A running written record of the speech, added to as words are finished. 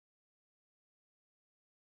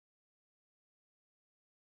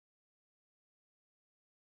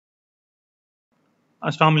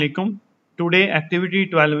Assalamu alaikum. Today activity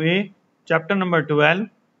 12A, chapter number 12,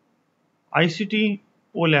 ICT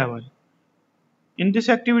O level. In this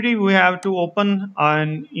activity we have to open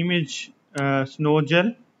an image snow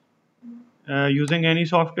gel using any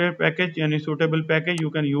software package, any suitable package. You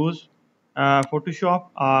can use Photoshop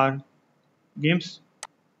or GIMPs.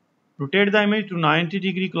 Rotate the image to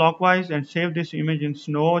 90-degree clockwise and save this image in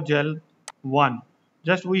snow gel 1.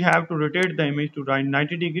 Just we have to rotate the image to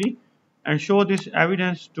 90 degree and show this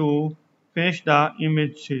evidence to finish the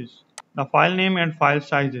images, the file name and file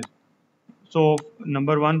sizes. So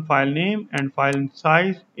number one, file name and file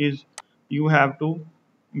size is you have to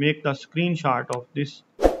make the screenshot of this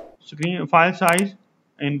file size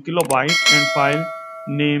in kilobyte and file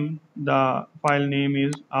name. The file name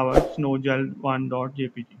is our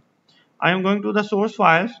snowgel1.jpg. I am going to the source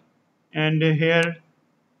files, and here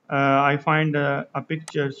I find a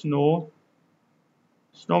picture snow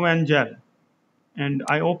and gel, and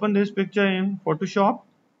I open this picture in Photoshop,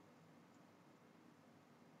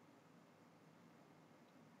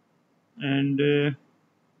 and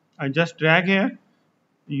I just drag here.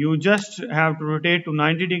 You just have to rotate to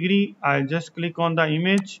 90 degree. I'll just click on the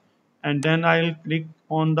image and then I'll click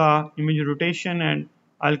on the image rotation and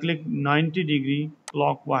I'll click 90 degree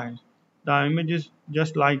clockwise. The image is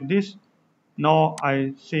just like this. Now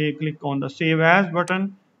I say click on the save as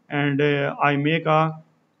button, and I make a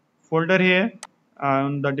folder here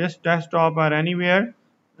on the desktop or anywhere.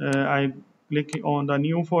 I click on the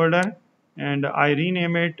new folder and I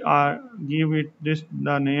rename it or give it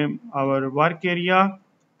the name our work area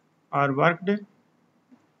or worked,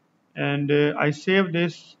 and I save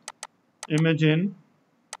this image in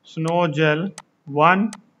snowgel1.png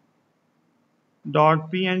or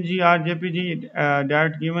jpg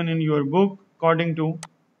that given in your book according to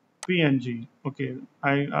png. Okay,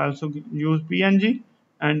 I also use png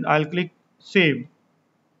and I'll click save.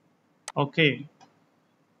 Okay,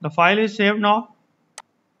 the file is saved now,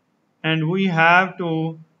 and we have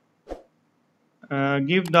to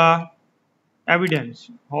give the evidence.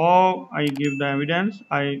 How I give the evidence?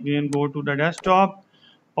 I again go to the desktop,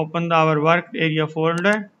 open our work area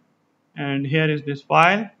folder, and here is this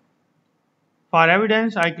file. For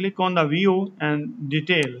evidence, I click on the view and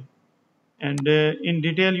detail, and in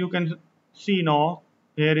detail you can see now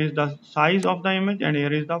here is the size of the image and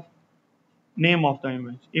here is the name of the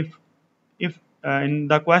image. If in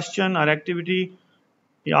the question or activity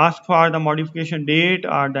you ask for the modification date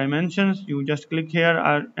or dimensions, you just click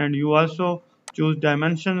here and you also choose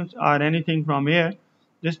dimensions or anything from here.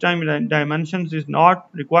 This time the dimensions is not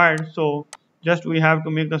required, so just we have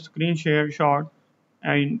to make the screen shot,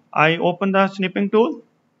 and I open the snipping tool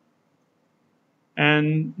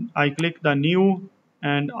and I click the new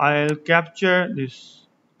and I'll capture this,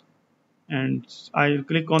 and I'll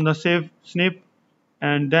click on the save snip,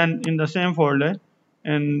 and then in the same folder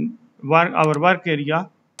in our work area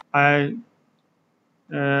I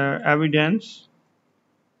evidence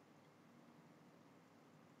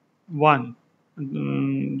 1,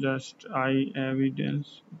 just I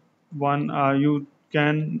evidence 1, you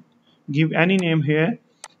can give any name here.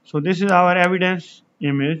 So this is our evidence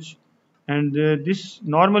image, and this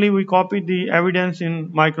normally we copy the evidence in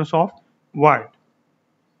Microsoft Word.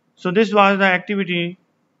 So this was the activity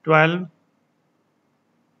 12A,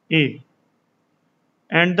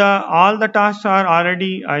 and all the tasks are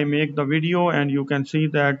already, I make the video and you can see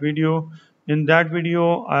that video. In that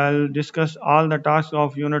video I'll discuss all the tasks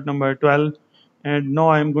of unit number 12, and now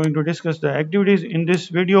I'm going to discuss the activities. In this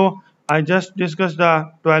video I just discussed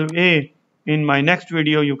the 12A. In my next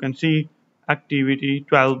video you can see activity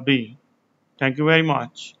 12B. Thank you very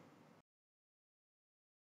much.